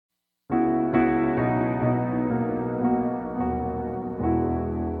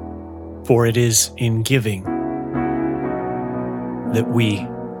For it is in giving that we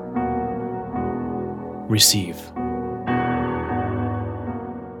receive.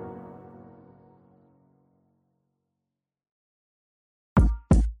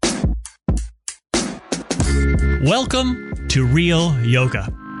 Welcome to Real Yoga,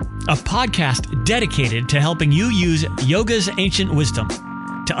 a podcast dedicated to helping you use yoga's ancient wisdom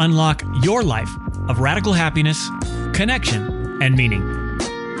to unlock your life of radical happiness, connection, and meaning.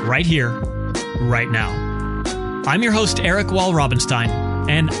 Right here, right now. I'm your host, Eric Wall Robinstein,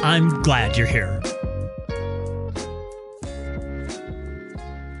 and I'm glad you're here.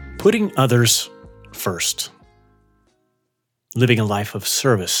 Putting others first. Living a life of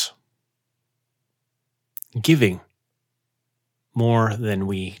service. Giving more than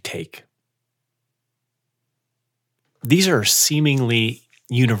we take. These are seemingly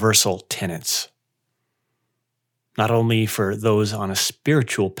universal tenets, not only for those on a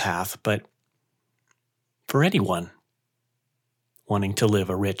spiritual path, but for anyone wanting to live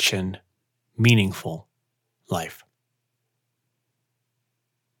a rich and meaningful life.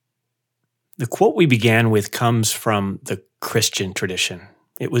 The quote we began with comes from the Christian tradition.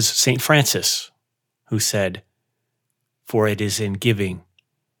 It was St. Francis who said, "For it is in giving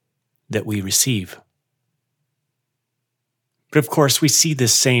that we receive." But of course, we see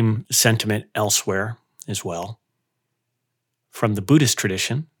this same sentiment elsewhere as well. From the Buddhist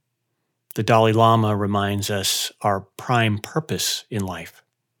tradition, the Dalai Lama reminds us our prime purpose in life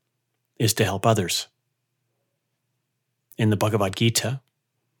is to help others. In the Bhagavad Gita,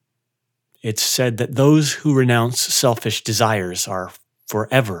 it's said that those who renounce selfish desires are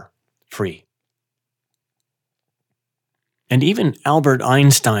forever free. And even Albert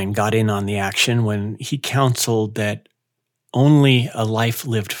Einstein got in on the action when he counseled that only a life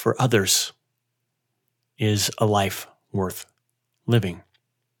lived for others is a life worth living.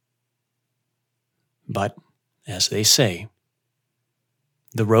 But, as they say,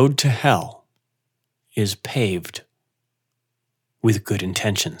 the road to hell is paved with good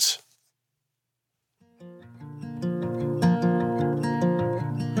intentions.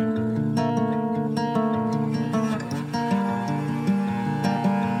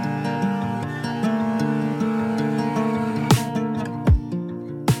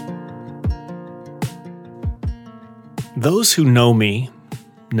 Those who know me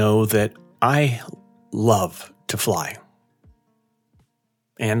know that I love to fly.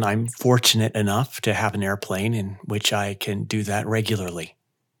 And I'm fortunate enough to have an airplane in which I can do that regularly.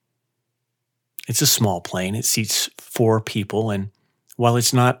 It's a small plane. It seats 4 people, and while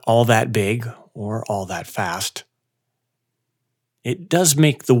it's not all that big or all that fast, it does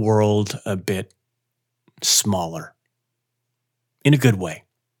make the world a bit smaller, in a good way.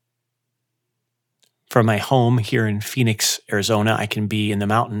 From my home here in Phoenix, Arizona, I can be in the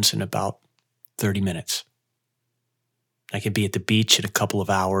mountains in about 30 minutes. I can be at the beach in a couple of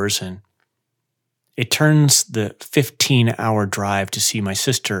hours, and it turns the 15-hour drive to see my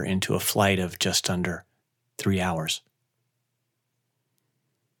sister into a flight of just under 3 hours.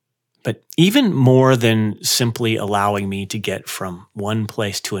 But even more than simply allowing me to get from one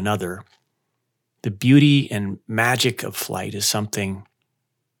place to another, the beauty and magic of flight is something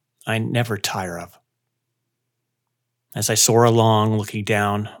I never tire of. As I soar along, looking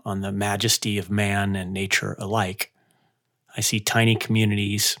down on the majesty of man and nature alike, I see tiny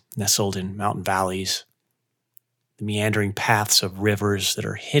communities nestled in mountain valleys, the meandering paths of rivers that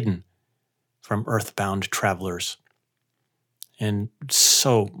are hidden from earthbound travelers, and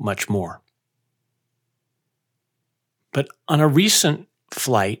so much more. But on a recent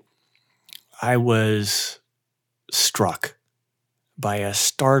flight, I was struck by a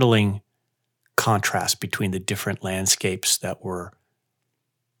startling contrast between the different landscapes that were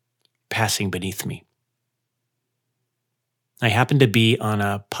passing beneath me. I happened to be on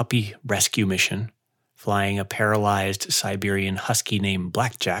a puppy rescue mission, flying a paralyzed Siberian husky named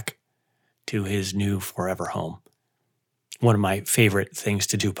Blackjack to his new forever home. One of my favorite things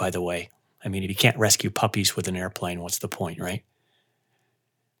to do, by the way. I mean, if you can't rescue puppies with an airplane, what's the point, right?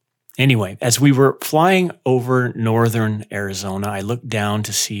 Anyway, as we were flying over northern Arizona, I looked down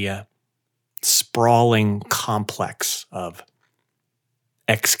to see a sprawling complex of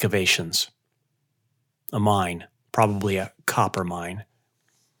excavations. A mine, probably a copper mine.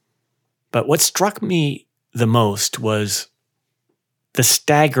 But what struck me the most was the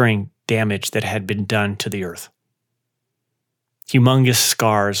staggering damage that had been done to the earth. Humongous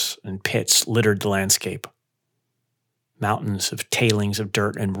scars and pits littered the landscape. Mountains of tailings of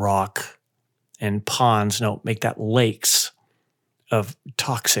dirt and rock, and ponds, make that lakes of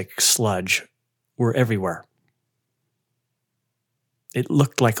toxic sludge were everywhere. It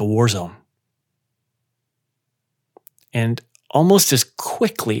looked like a war zone. And almost as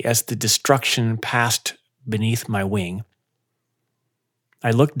quickly as the destruction passed beneath my wing,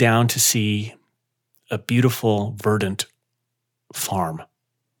 I looked down to see a beautiful, verdant farm,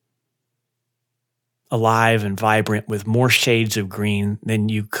 alive and vibrant with more shades of green than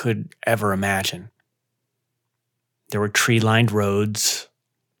you could ever imagine. There were tree-lined roads,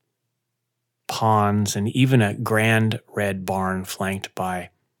 ponds, and even a grand red barn flanked by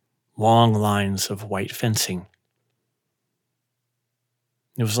long lines of white fencing.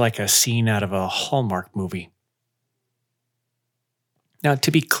 It was like a scene out of a Hallmark movie. Now,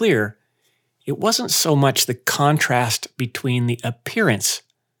 to be clear, it wasn't so much the contrast between the appearance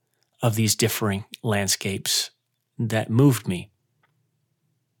of these differing landscapes that moved me.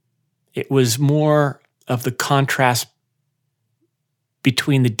 It was more of the contrast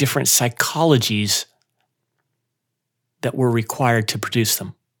between the different psychologies that were required to produce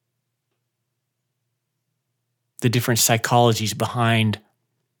them. The different psychologies behind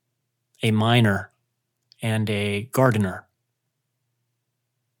a miner and a gardener.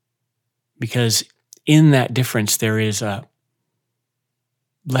 Because in that difference, there is a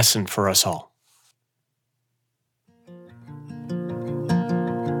lesson for us all.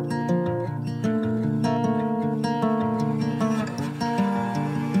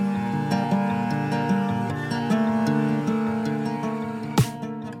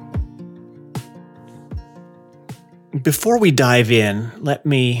 Before we dive in, let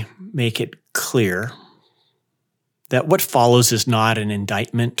me make it clear that what follows is not an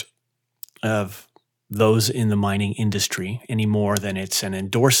indictment of those in the mining industry any more than it's an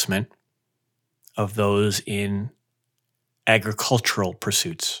endorsement of those in agricultural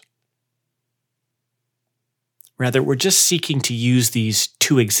pursuits. Rather, we're just seeking to use these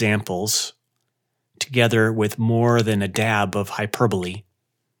two examples together with more than a dab of hyperbole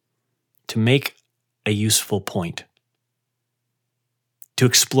to make a useful point, to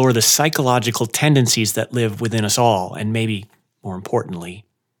explore the psychological tendencies that live within us all, and maybe more importantly,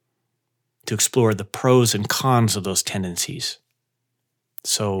 to explore the pros and cons of those tendencies.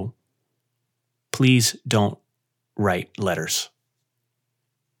 So please don't write letters.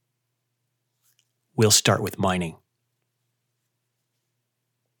 We'll start with mining.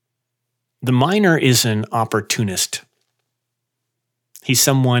 The miner is an opportunist. He's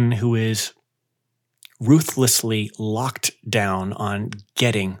someone who is ruthlessly locked down on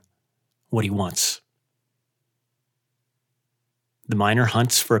getting what he wants. The miner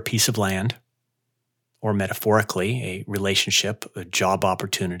hunts for a piece of land, or metaphorically, a relationship, a job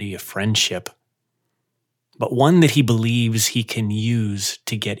opportunity, a friendship, but one that he believes he can use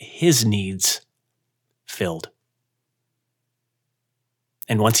to get his needs filled.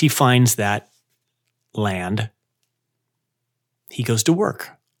 And once he finds that land, he goes to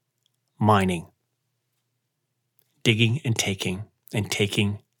work, mining, digging and taking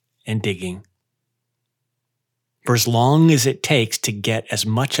and digging, for as long as it takes to get as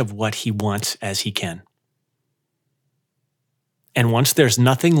much of what he wants as he can. And once there's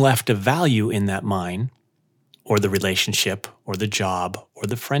nothing left of value in that mine, or the relationship, or the job, or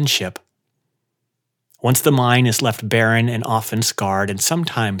the friendship, once the mine is left barren and often scarred and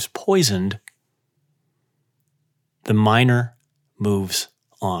sometimes poisoned, the miner moves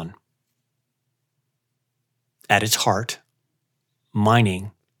on. At its heart,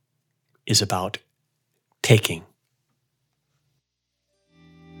 mining is about taking.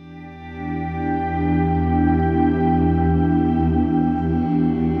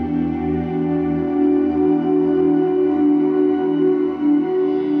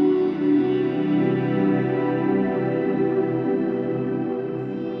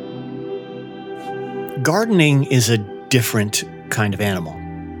 Gardening is a different kind of animal.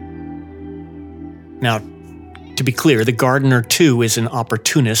 Now, to be clear, the gardener too is an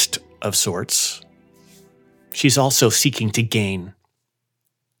opportunist of sorts. She's also seeking to gain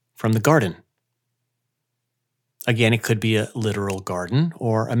from the garden. Again, it could be a literal garden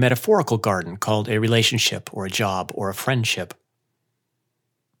or a metaphorical garden called a relationship or a job or a friendship.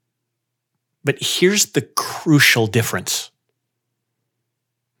 But here's the crucial difference.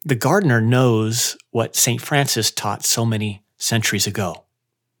 The gardener knows what St. Francis taught so many centuries ago.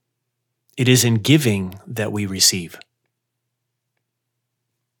 It is in giving that we receive.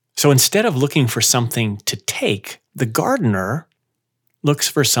 So instead of looking for something to take, the gardener looks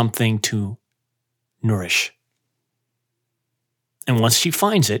for something to nourish. And once she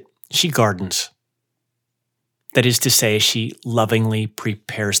finds it, she gardens. That is to say, she lovingly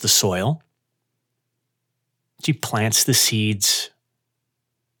prepares the soil. She plants the seeds,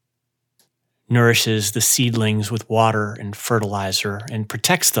 nourishes the seedlings with water and fertilizer, and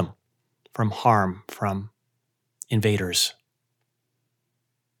protects them from harm, from invaders.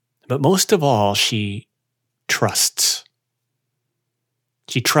 But most of all, she trusts.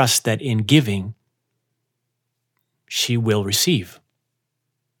 She trusts that in giving, she will receive.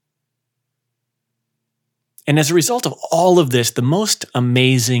 And as a result of all of this, the most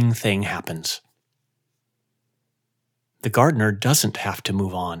amazing thing happens. The gardener doesn't have to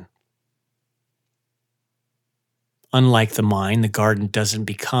move on. Unlike the mind, the garden doesn't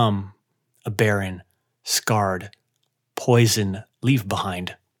become a barren, scarred, poison leave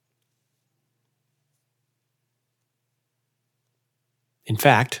behind. In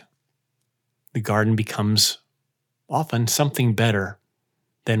fact, the garden becomes often something better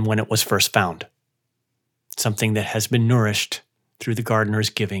than when it was first found. Something that has been nourished through the gardener's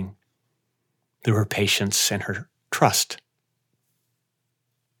giving, through her patience and her trust.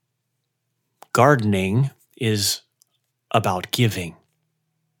 Gardening is about giving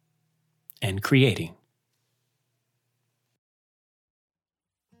and creating.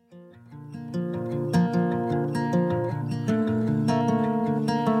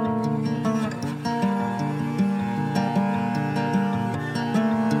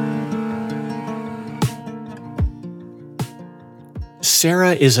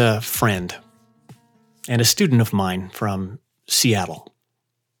 Sarah is a friend and a student of mine from Seattle.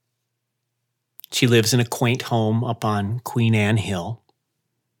 She lives in a quaint home up on Queen Anne Hill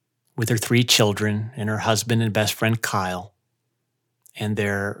with her 3 children and her husband and best friend Kyle and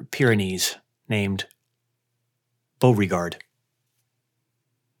their Pyrenees named Beauregard.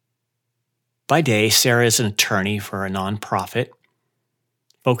 By day, Sarah is an attorney for a nonprofit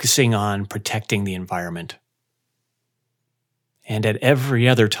focusing on protecting the environment. And at every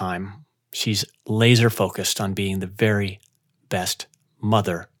other time, she's laser focused on being the very best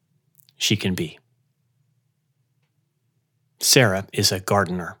mother she can be. Sarah is a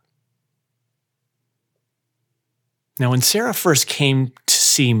gardener. Now, when Sarah first came to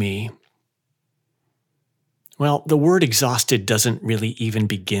see me, well, the word exhausted doesn't really even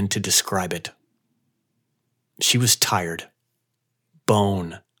begin to describe it. She was tired,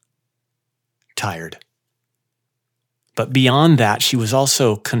 bone tired. But beyond that, she was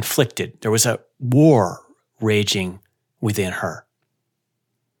also conflicted. There was a war raging within her.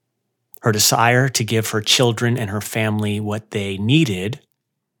 Her desire to give her children and her family what they needed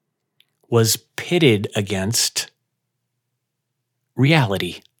was pitted against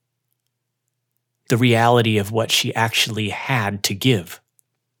reality. The reality of what she actually had to give.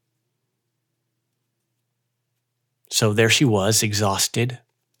 So there she was, exhausted,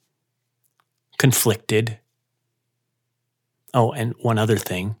 conflicted. Oh, and one other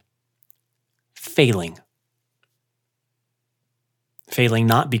thing, failing. Failing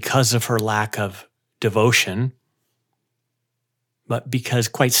not because of her lack of devotion, but because,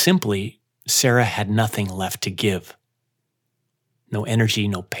 quite simply, Sarah had nothing left to give. No energy,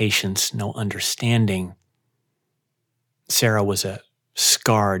 no patience, no understanding. Sarah was a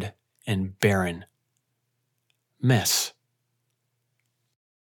scarred and barren mess.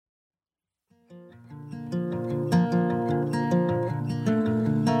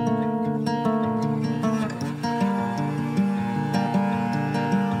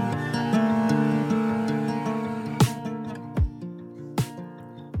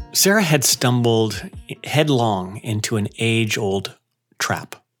 Sarah had stumbled headlong into an age-old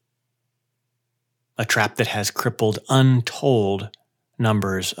trap. A trap that has crippled untold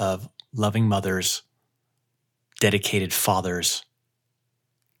numbers of loving mothers, dedicated fathers,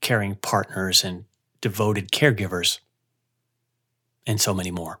 caring partners, and devoted caregivers, and so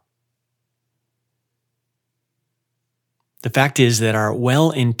many more. The fact is that our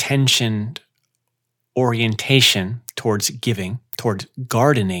well-intentioned orientation towards giving, towards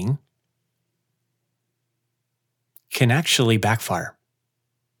gardening, can actually backfire.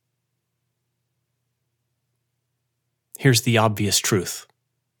 Here's the obvious truth.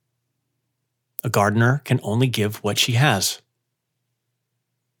 A gardener can only give what she has.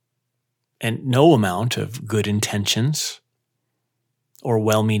 And no amount of good intentions or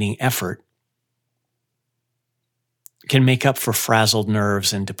well-meaning effort can make up for frazzled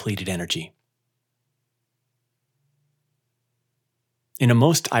nerves and depleted energy. In a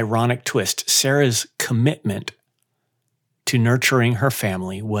most ironic twist, Sarah's commitment to nurturing her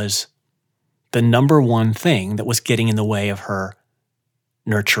family was the number one thing that was getting in the way of her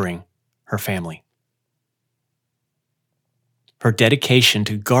nurturing her family. Her dedication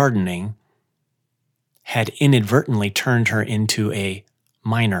to gardening had inadvertently turned her into a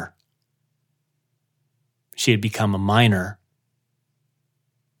miner. She had become a miner,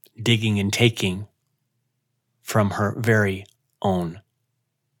 digging and taking from her very own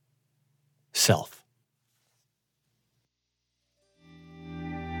self.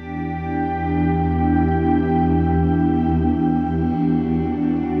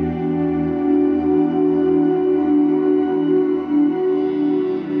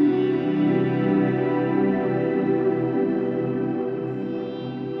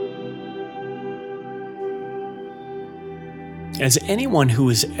 As anyone who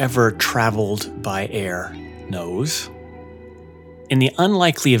has ever traveled by air knows, in the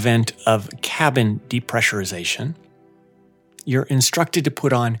unlikely event of cabin depressurization, you're instructed to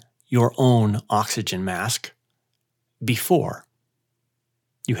put on your own oxygen mask before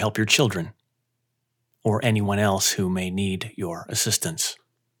you help your children or anyone else who may need your assistance.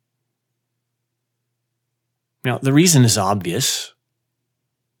 Now, the reason is obvious.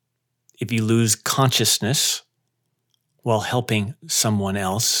 If you lose consciousness while helping someone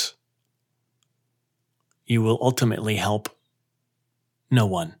else, you will ultimately help no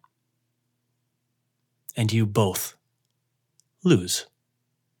one. And you both lose.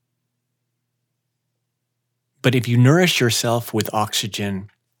 But if you nourish yourself with oxygen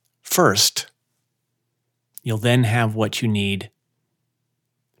first, you'll then have what you need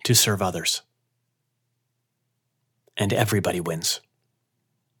to serve others. And everybody wins.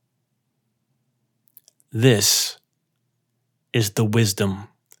 This is the wisdom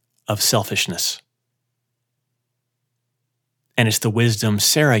of selfishness. And it's the wisdom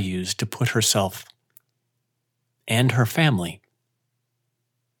Sarah used to put herself and her family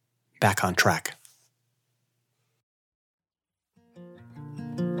back on track.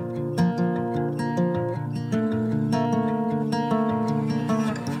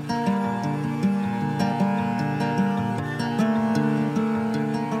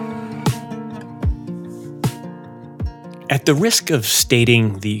 At the risk of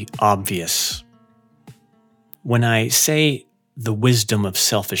stating the obvious, when I say the wisdom of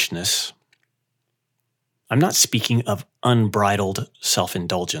selfishness, I'm not speaking of unbridled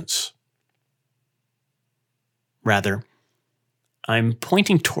self-indulgence. Rather, I'm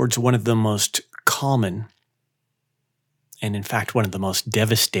pointing towards one of the most common, and in fact one of the most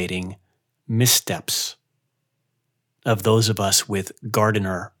devastating missteps of those of us with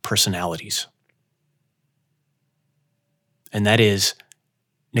gardener personalities. And that is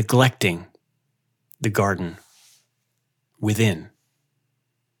neglecting the garden within,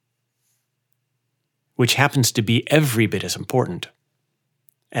 which happens to be every bit as important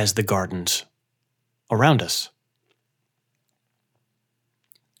as the gardens around us.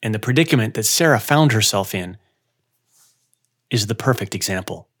 And the predicament that Sarah found herself in is the perfect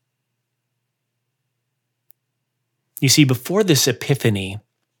example. You see, before this epiphany,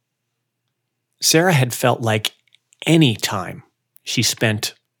 Sarah had felt like any time she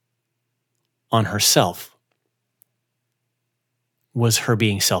spent on herself was her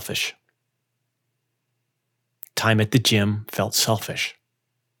being selfish. Time at the gym felt selfish.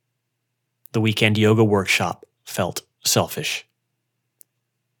 The weekend yoga workshop felt selfish.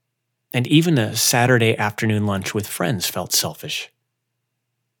 And even a Saturday afternoon lunch with friends felt selfish.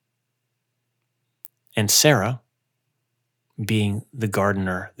 And Sarah, being the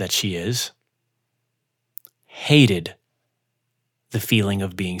gardener that she is, hated the feeling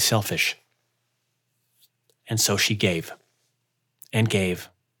of being selfish. And so she gave, and gave,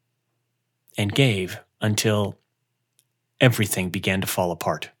 and gave until everything began to fall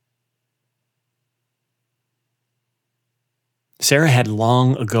apart. Sarah had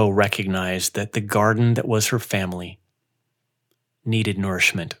long ago recognized that the garden that was her family needed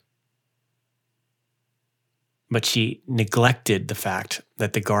nourishment. But she neglected the fact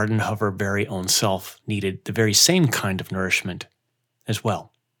that the garden of her very own self needed the very same kind of nourishment as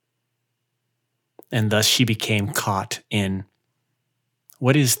well. And thus she became caught in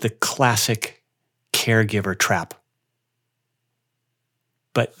what is the classic caregiver trap.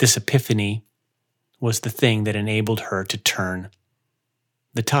 But this epiphany was the thing that enabled her to turn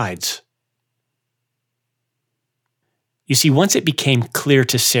the tides. You see, once it became clear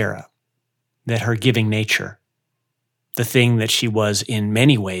to Sarah that her giving nature, the thing that she was in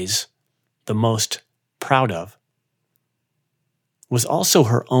many ways the most proud of, was also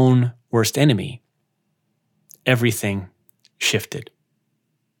her own worst enemy, everything shifted.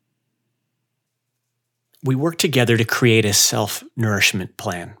 We worked together to create a self-nourishment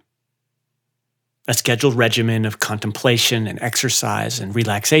plan, a scheduled regimen of contemplation and exercise and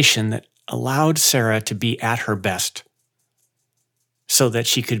relaxation that allowed Sarah to be at her best so that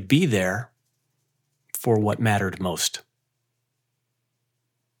she could be there for what mattered most.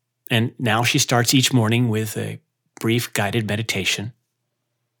 And now she starts each morning with a brief guided meditation.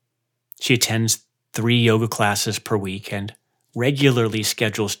 She attends 3 yoga classes per week and regularly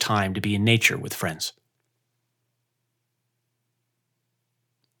schedules time to be in nature with friends.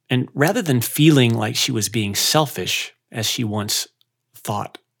 And rather than feeling like she was being selfish, as she once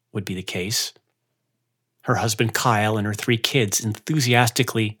thought would be the case, her husband Kyle and her 3 kids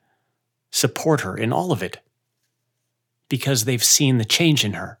enthusiastically support her in all of it because they've seen the change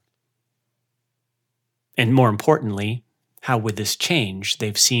in her. And more importantly, how with this change,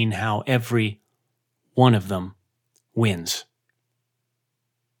 they've seen how every one of them wins.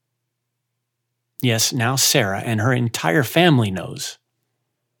 Yes, now Sarah and her entire family knows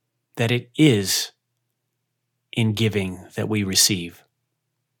that it is in giving that we receive,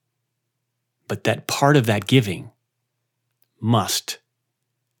 but that part of that giving must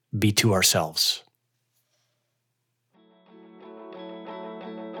be to ourselves.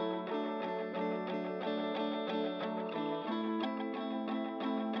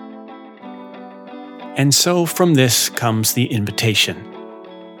 And so from this comes the invitation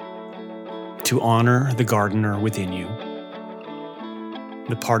to honor the gardener within you,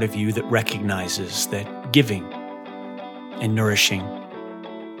 the part of you that recognizes that giving and nourishing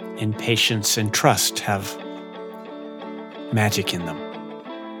and patience and trust have magic in them.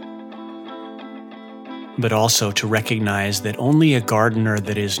 But also to recognize that only a gardener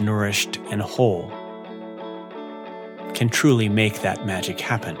that is nourished and whole can truly make that magic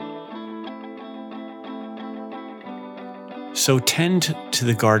happen. So tend to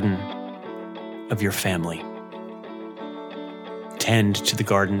the garden of your family. Tend to the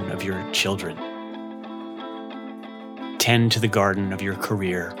garden of your children. Tend to the garden of your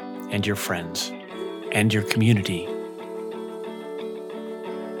career and your friends and your community.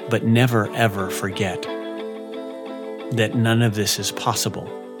 But never, ever forget that none of this is possible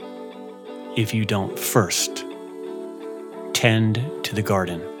if you don't first tend to the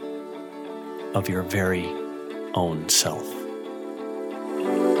garden of your very own self.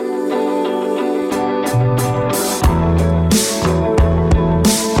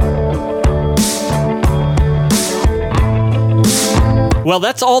 Well,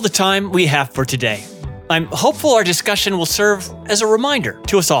 that's all the time we have for today. I'm hopeful our discussion will serve as a reminder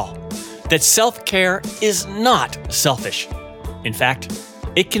to us all that self-care is not selfish. In fact,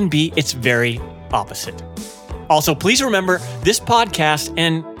 it can be its very opposite. Also, please remember this podcast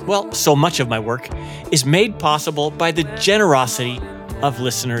and, well, so much of my work is made possible by the generosity of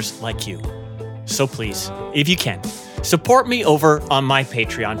listeners like you. So please, if you can, support me over on my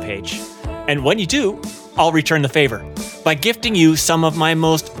Patreon page. And when you do, I'll return the favor by gifting you some of my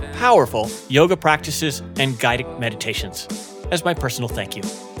most powerful yoga practices and guided meditations as my personal thank you.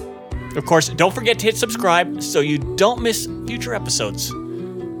 Of course, don't forget to hit subscribe so you don't miss future episodes.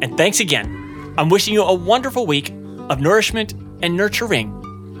 And thanks again. I'm wishing you a wonderful week of nourishment and nurturing.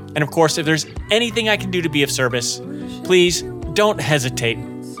 And of course, if there's anything I can do to be of service, please don't hesitate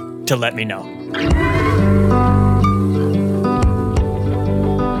to let me know.